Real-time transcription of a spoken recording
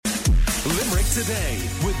Today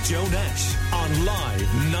with Joe Nash on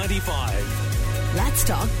Live 95. Let's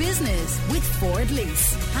talk business with Ford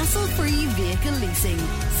Lease. Hassle-free vehicle leasing.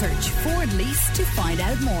 Search Ford Lease to find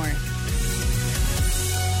out more.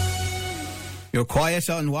 You're quiet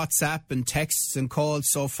on WhatsApp and texts and calls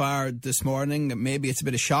so far this morning. Maybe it's a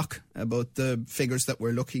bit of shock about the figures that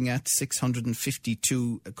we're looking at.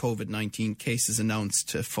 652 COVID-19 cases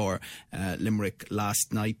announced for Limerick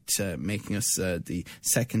last night, making us the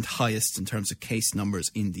second highest in terms of case numbers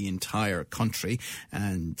in the entire country.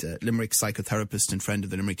 And Limerick psychotherapist and friend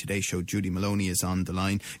of the Limerick Today Show, Judy Maloney, is on the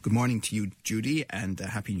line. Good morning to you, Judy, and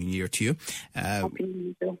Happy New Year to you. Happy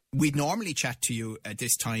New Year. We'd normally chat to you at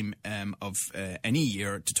this time of any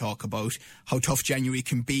year to talk about how tough January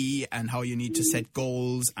can be and how you need to set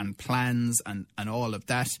goals and plans and all of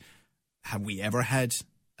that. Have we ever had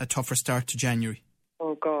a tougher start to January?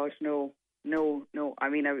 Oh God, no. I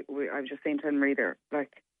mean, I was just saying to Marie there,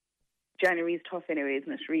 like, January is tough anyway,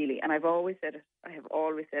 isn't it, really? And I've always said it. I have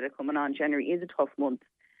always said it coming on. January is a tough month,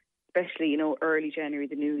 especially, early January,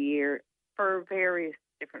 the new year, for various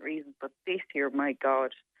different reasons. But this year, my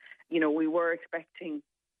God, we were expecting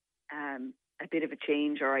a bit of a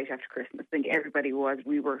change, all right, after Christmas. I think everybody was.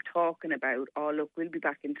 We were talking about, look, we'll be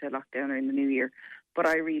back into lockdown in the new year. But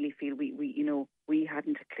I really feel we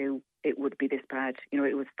hadn't a clue it would be this bad.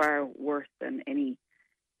 It was far worse than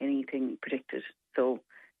anything predicted. So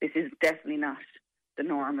this is definitely not the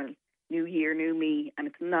normal new year, new me, and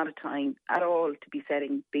it's not a time at all to be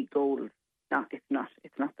setting big goals. No, it's not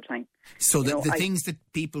the time. So the things that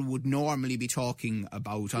people would normally be talking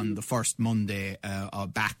about on the first Monday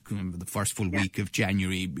back, the first full week of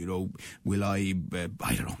January, will I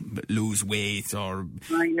don't know, lose weight or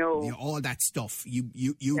I know all that stuff.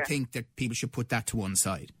 You think that people should put that to one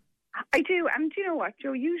side? I do, and do you know what,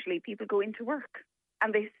 Joe? Usually people go into work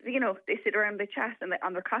and they sit around, they chat, and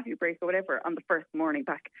on their coffee break or whatever on the first morning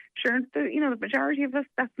back. Sure, the majority of us,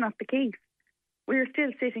 that's not the case. We're still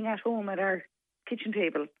sitting at home at our kitchen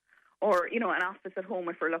table or, an office at home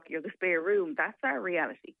if we're lucky, or the spare room. That's our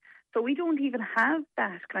reality. So we don't even have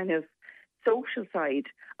that kind of social side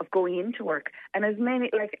of going into work. And as many,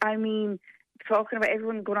 talking about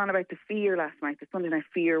everyone going on about the fear last night, the Sunday night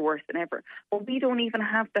fear worse than ever. But we don't even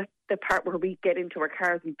have the part where we get into our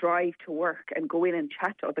cars and drive to work and go in and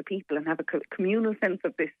chat to other people and have a communal sense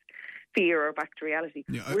of this fear or back to reality.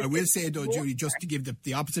 Yeah, I will say though, Judy, just to give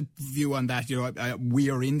the opposite view on that, we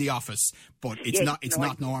are in the office, but it's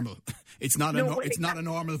not normal. It's not a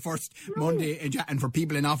normal first Monday, and for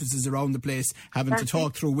people in offices around the place having to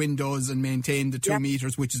talk through windows and maintain the 2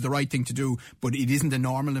 meters, which is the right thing to do, but it isn't a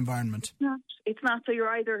normal environment. It's not. So you're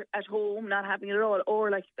either at home not having it at all,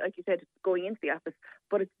 or like you said, going into the office.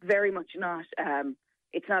 But it's very much not.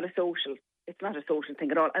 It's not a social. It's not a social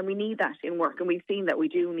thing at all, and we need that in work, and we've seen that we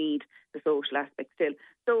do need the social aspect still.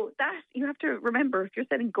 So that, you have to remember, if you're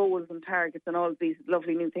setting goals and targets and all of these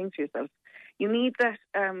lovely new things for yourself, you need that,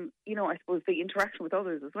 I suppose, the interaction with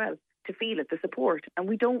others as well, to feel it, the support, and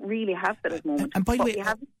we don't really have that at the moment. And by the way,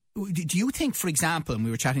 do you think, for example, and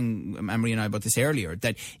we were chatting, Anne-Marie and I, about this earlier,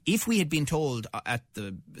 that if we had been told at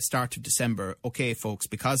the start of December, OK, folks,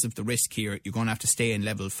 because of the risk here, you're going to have to stay in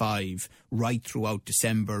level 5 right throughout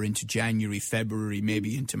December, into January, February,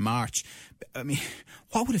 maybe into March, I mean,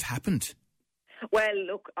 what would have happened? Well,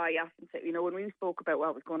 look, I often say, when we spoke about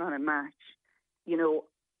what was going on in March,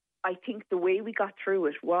 I think the way we got through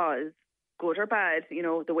it was, good or bad,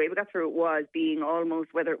 the way we got through it was being almost,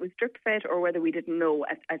 whether it was drip fed or whether we didn't know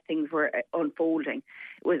as things were unfolding,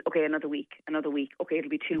 it was, okay, another week, okay, it'll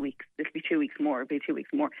be 2 weeks, it'll be 2 weeks more, it'll be 2 weeks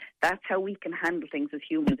more. That's how we can handle things as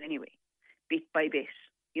humans anyway, bit by bit.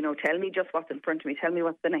 Tell me just what's in front of me, tell me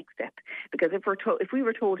what's the next step. Because if we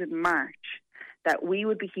were told in March that we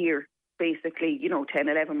would be here basically, 10,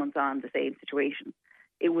 11 months on, the same situation,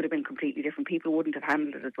 it would have been completely different. People wouldn't have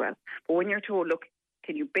handled it as well. But when you're told, look,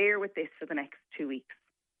 can you bear with this for the next 2 weeks?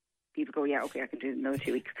 People go, yeah, okay, I can do another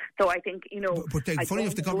 2 weeks. So I think, But funny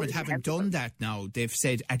enough, the government haven't done that now. They've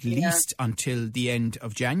said at least until the end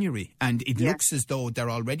of January. And it looks as though they're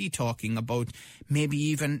already talking about maybe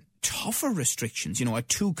even tougher restrictions, a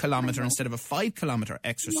 2 kilometre instead of a 5 kilometre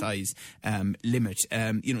exercise limit.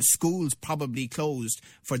 Schools probably closed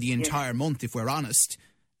for the entire month, if we're honest,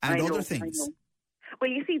 and other things. Well,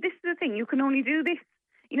 you see, this is the thing. You can only do this.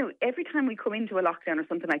 Every time we come into a lockdown or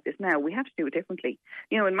something like this now, we have to do it differently.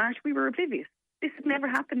 In March, we were oblivious. This had never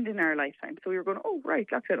happened in our lifetime. So we were going, oh, right,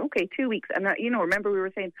 lockdown, okay, 2 weeks. And, remember we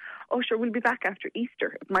were saying, oh, sure, we'll be back after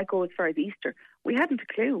Easter. It might go as far as Easter. We hadn't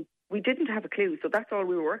a clue. We didn't have a clue. So that's all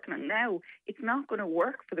we were working on. Now, it's not going to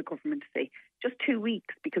work for the government to say just 2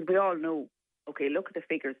 weeks, because we all know, okay, look at the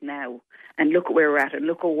figures now and look at where we're at and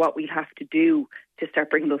look at what we'll have to do to start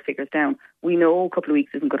bringing those figures down. We know a couple of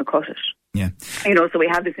weeks isn't going to cut it. Yeah. So we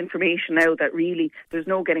have this information now that really there's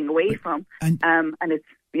no getting away from. And it's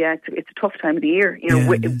a tough time of the year,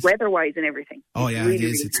 weather-wise and everything. Oh, yeah, really, it is.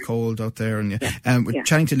 Really it's cold out there. And we're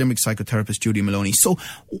chatting to Limerick psychotherapist Judy Maloney. So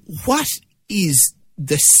what is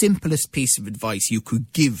the simplest piece of advice you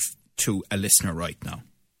could give to a listener right now?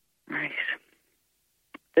 Right.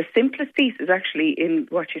 The simplest piece is actually in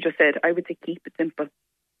what you just said. I would say keep it simple.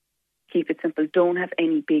 Keep it simple. Don't have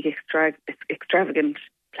any big extravagant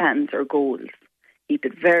plans or goals. Keep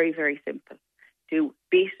it very, very simple. Do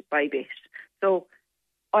bit by bit. So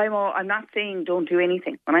I'm not saying don't do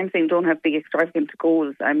anything. When I'm saying don't have big extravagant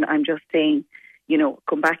goals, I'm just saying,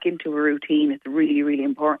 come back into a routine. It's really, really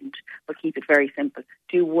important. But keep it very simple.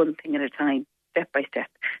 Do one thing at a time, step by step.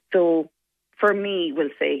 So for me, we'll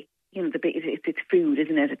say, it's food,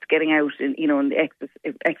 isn't it? It's getting out and, and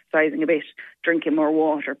exercising a bit, drinking more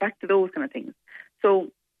water, back to those kind of things. So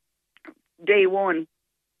day 1,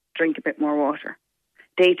 drink a bit more water.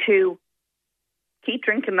 Day 2, keep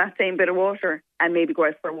drinking that same bit of water and maybe go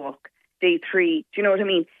out for a walk. Day 3, do you know what I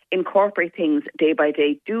mean? Incorporate things day by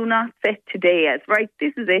day. Do not set today as, right,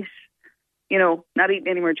 this is it. Not eating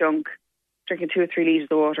any more junk, drinking 2 or 3 litres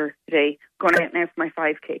of water a day, going out now for my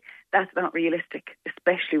 5K. That's not realistic,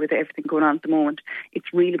 especially with everything going on at the moment. It's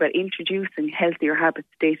really about introducing healthier habits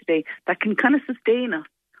day to day that can kind of sustain us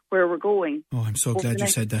where we're going. Oh, I'm so glad you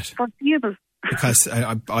said that. Foreseeable. Because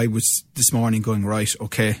I was this morning going, right,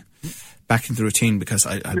 okay, back into the routine, because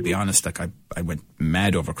I'll be honest, I went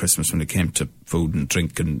mad over Christmas when it came to food and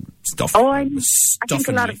drink and stuff. Oh, I was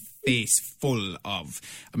stuffing my face full of...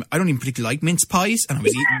 I don't even particularly like mince pies, and I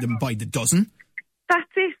was eating them by the dozen.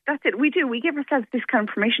 That's it. We do. We give ourselves this kind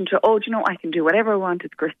of permission to, I can do whatever I want.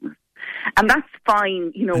 It's Christmas. And that's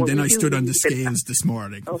fine, And then I stood on the scales this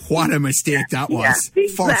morning. Oh, what a mistake that was. Yeah, exactly.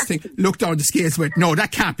 First thing, looked down the scales, went, no,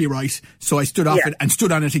 that can't be right. So I stood off it and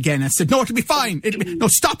stood on it again and said, no, it'll be fine. No,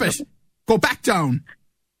 stop it. Go back down.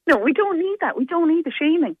 No, we don't need that. We don't need the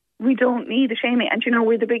shaming. We don't need the shaming. And,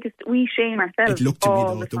 we're the biggest, we shame ourselves. It looked at me,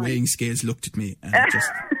 though. The weighing scales looked at me and just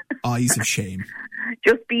eyes of shame.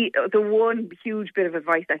 Just be, the one huge bit of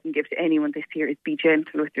advice I can give to anyone this year is be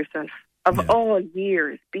gentle with yourself. Of all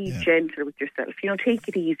years, be gentle with yourself. Take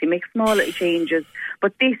it easy, make small little changes.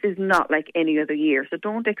 But this is not like any other year. So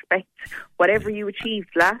don't expect whatever you achieved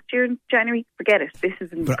last year in January, forget it. This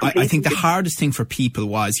isn't. But I think the hardest thing for people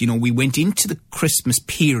was, we went into the Christmas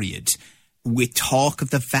period with talk of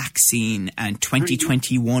the vaccine and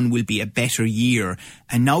 2021 will be a better year.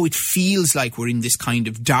 And now it feels like we're in this kind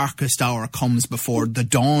of darkest hour comes before the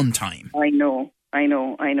dawn time. I know.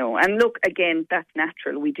 And look, again, that's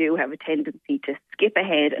natural. We do have a tendency to skip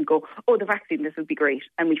ahead and go, the vaccine, this would be great.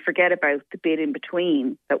 And we forget about the bit in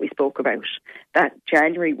between that we spoke about. That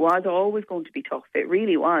January was always going to be tough. It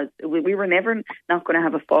really was. We were never not going to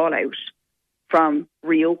have a fallout from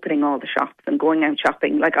reopening all the shops and going out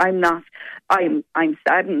shopping. Like I'm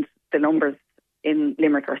saddened the numbers in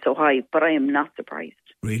Limerick are so high, but I am not surprised.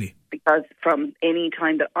 Really? Because from any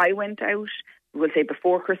time that I went out, we'll say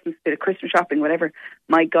before Christmas, bit of Christmas shopping, whatever,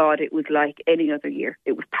 my God, it was like any other year.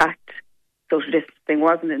 It was packed. Social distancing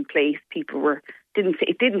wasn't in place. People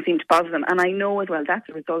it didn't seem to bother them. And I know as well that's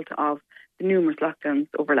a result of the numerous lockdowns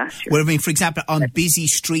over last year. Well, I mean, for example, on busy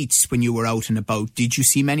streets when you were out and about, did you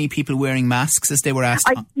see many people wearing masks as they were asked?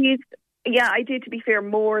 I did, to be fair,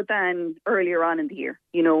 more than earlier on in the year.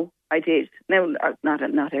 I did. Now,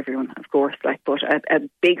 not everyone, of course, but a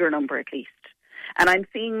bigger number at least. And I'm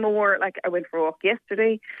seeing more, I went for a walk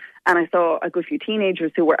yesterday and I saw a good few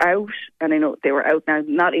teenagers who were out, and I know they were out now,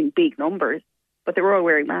 not in big numbers, but they were all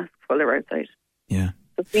wearing masks while they were outside. Yeah.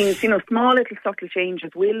 So things, small little subtle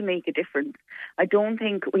changes will make a difference. I don't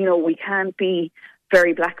think, we can't be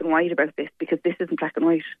very black and white about this, because this isn't black and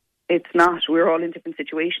white. It's not. We're all in different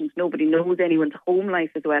situations. Nobody knows anyone's home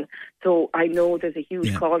life as well. So I know there's a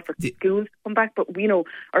huge call for schools to come back, but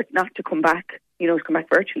or not to come back, to come back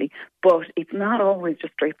virtually. But it's not always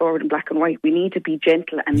just straightforward and black and white. We need to be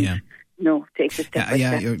gentle and, take the step by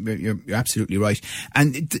step. You're absolutely right.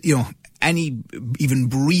 And, any even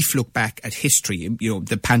brief look back at history,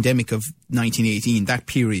 the pandemic of 1918, that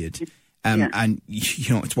period. And,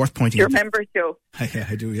 it's worth pointing out. You remember, Joe? Yeah,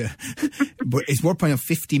 I do, yeah. But it's worth pointing out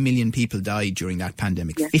 50 million people died during that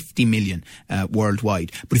pandemic, 50 million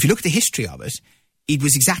worldwide. But if you look at the history of it, it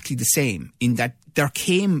was exactly the same, in that there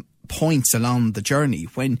came points along the journey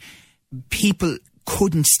when people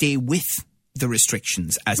couldn't stay with the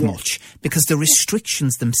restrictions as much, because the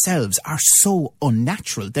restrictions themselves are so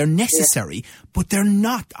unnatural. They're necessary, but they're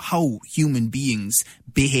not how human beings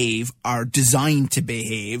behave, are designed to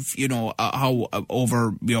behave, how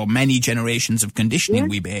over many generations of conditioning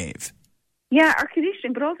we behave. Yeah, our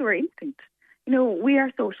conditioning, but also our instinct. We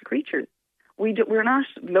are social creatures. We're not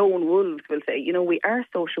lone wolves, we'll say. We are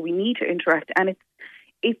social. We need to interact, and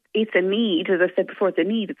it's a need. As I said before, it's a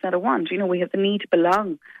need. It's not a want. We have the need to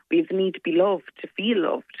belong. We have the need to be loved, to feel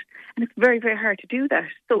loved, and it's very, very hard to do that.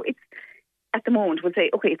 So it's, at the moment, we'll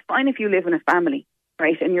say, okay, it's fine if you live in a family,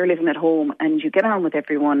 right, and you're living at home and you get on with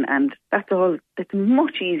everyone, and that's all. It's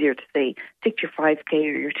much easier to say, stick to your 5K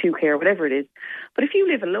or your 2K or whatever it is. But if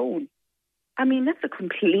you live alone, that's a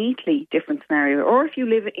completely different scenario. Or if you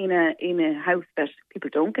live in a house that people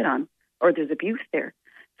don't get on, or there's abuse there.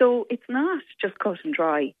 So it's not just cut and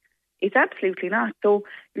dry. It's absolutely not. So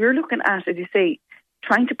you're looking at, as you say,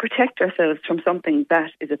 trying to protect ourselves from something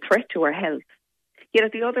that is a threat to our health. Yet,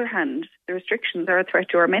 at the other hand, the restrictions are a threat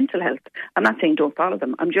to our mental health. I'm not saying don't follow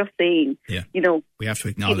them. I'm just saying, we have to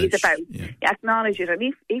acknowledge. It's about acknowledge it. And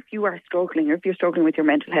if you are struggling, or if you're struggling with your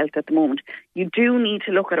mental health at the moment, you do need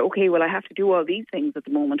to look at, okay, well, I have to do all these things at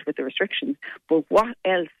the moment with the restrictions. But what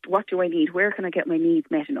else? What do I need? Where can I get my needs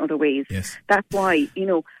met in other ways? Yes. That's why,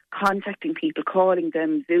 contacting people, calling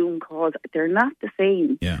them, Zoom calls, they're not the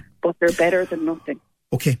same, but they're better than nothing.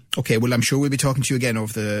 Okay. Well, I'm sure we'll be talking to you again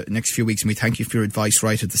over the next few weeks, and we thank you for your advice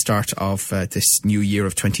right at the start of this new year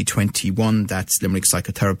of 2021. That's Limerick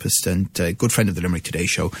psychotherapist and good friend of the Limerick Today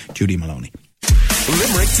show, Judy Maloney.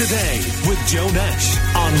 Limerick Today with Joe Nash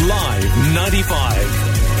on Live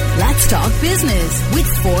 95. Let's talk business with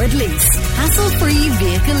Ford Lease. Hassle-free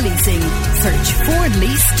vehicle leasing. Search Ford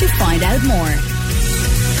Lease to find out more.